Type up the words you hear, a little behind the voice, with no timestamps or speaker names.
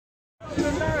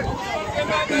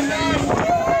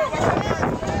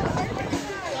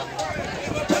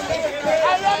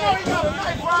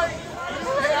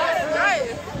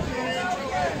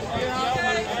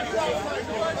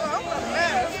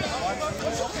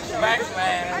Max,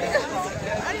 man.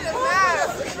 I need a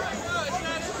mask.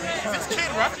 It's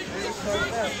Kid Rock.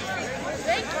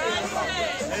 Thank you.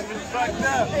 It's been fucked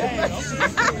up.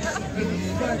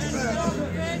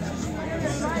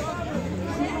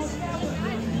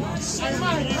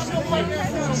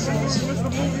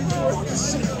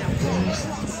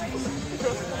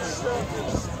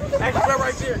 Extra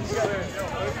right there.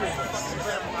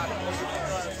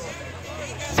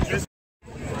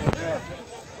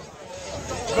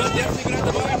 But definitely gonna have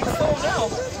to buy a new phone now.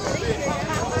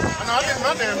 I know, I did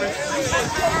my damage.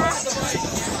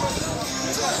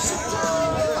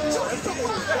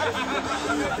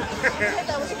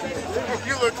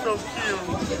 You look so cute.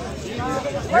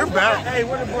 You're back. Hey,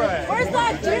 where's the bread? Where's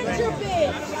that ginger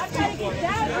bitch? I gotta get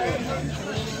that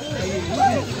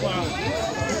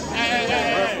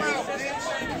Hey.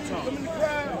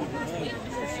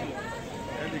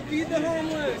 Feed the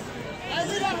homeless.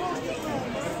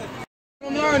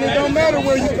 It don't matter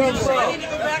where you come from.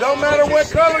 Don't matter what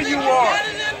color you are.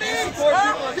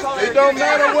 It don't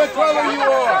matter what color you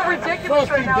are. ridiculous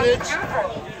right now. Bitch.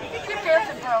 Keep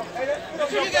dancing, bro.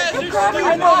 You guys are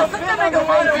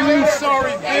You ain't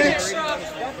sorry, bitch.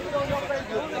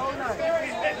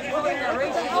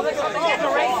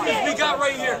 we got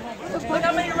right here. Look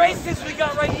how many racists we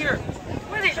got right here.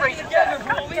 Where are these racists Together, at?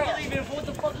 bro. We believe in what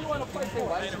the fuck you want to fight for.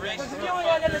 Because if you don't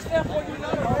understand what you're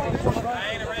not a racist.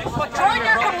 Join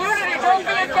your community. Don't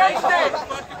be against it.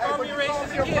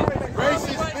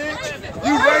 Racist, bitch.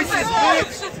 You racist,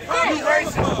 bitch. You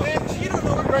racist, bitch. You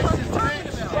racist,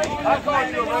 bitch. I call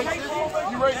you a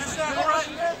racist. You racist, bitch.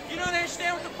 You don't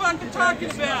understand what the fuck you're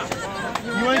talking about.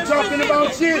 You ain't talking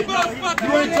about shit.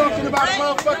 You ain't talking about a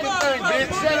motherfucking thing,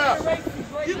 bitch. Shut up.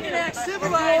 You can act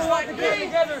civilized like me. You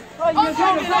can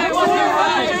act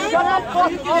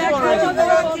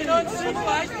fucking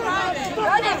uncivilized private.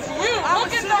 That is you.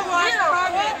 Look at the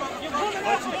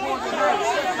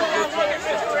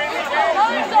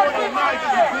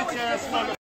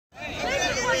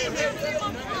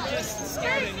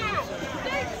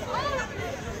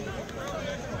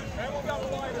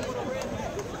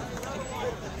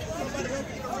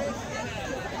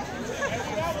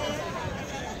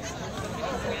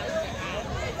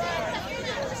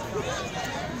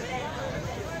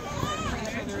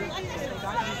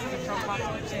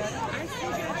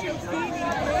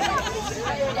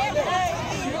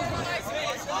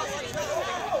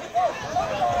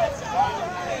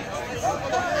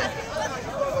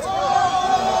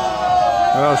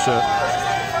Oh shit.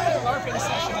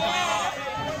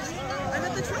 I'm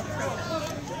at the Trump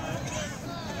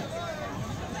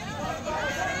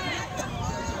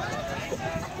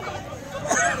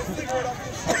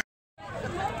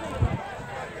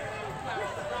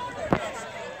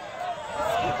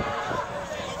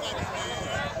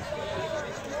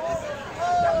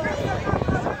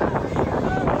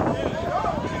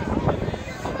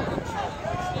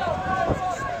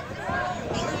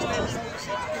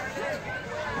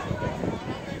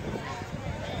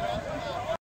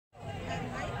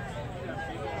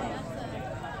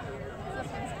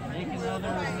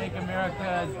Make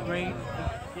America great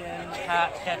again,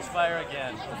 catch fire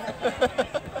again.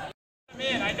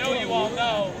 Man, I know you all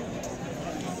know.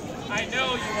 I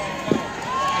know you all know.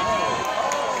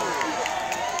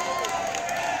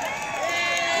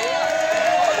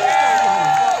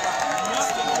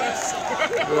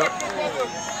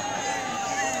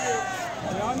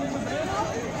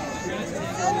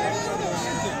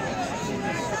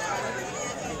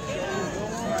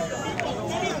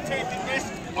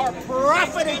 Are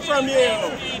profiting from you.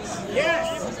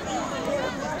 Yes.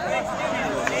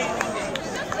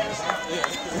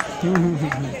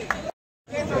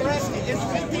 Get arrested. It's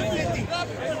 50-50.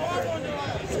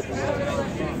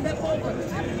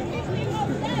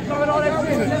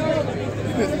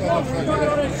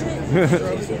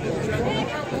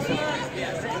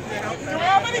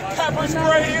 How many pepper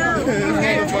spray here?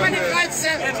 25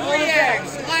 cents and 3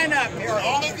 eggs. Line up here.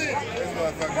 All of this.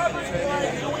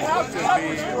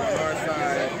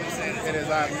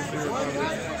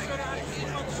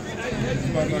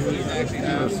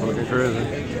 That's fucking crazy.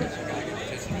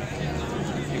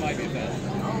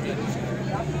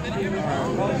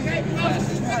 Okay,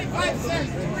 25 cents,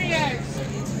 3 eggs.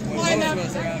 Line up.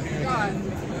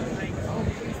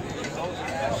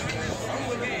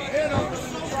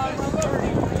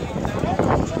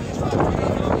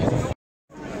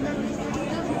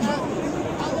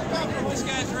 This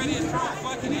guy's ready to throw a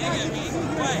fucking egg at me.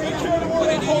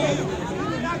 We're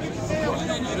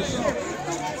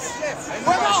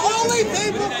the only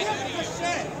people.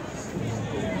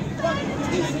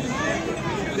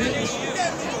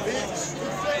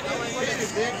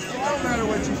 It don't matter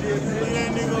what you did,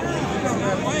 man. It don't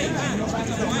matter.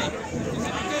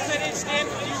 Because I didn't stand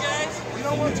with you guys? We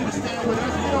don't want you to stand with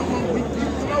us. We don't want weak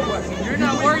people. No way. You're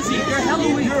not worthy. You're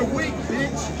hella weak. You're weak,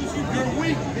 bitch. You're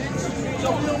weak, bitch.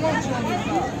 So we don't want you on this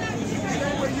side.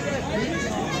 Stay where you at,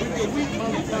 bitch. You're weak,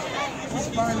 motherfucker.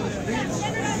 Spineless bitch.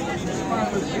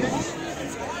 Spineless bitch.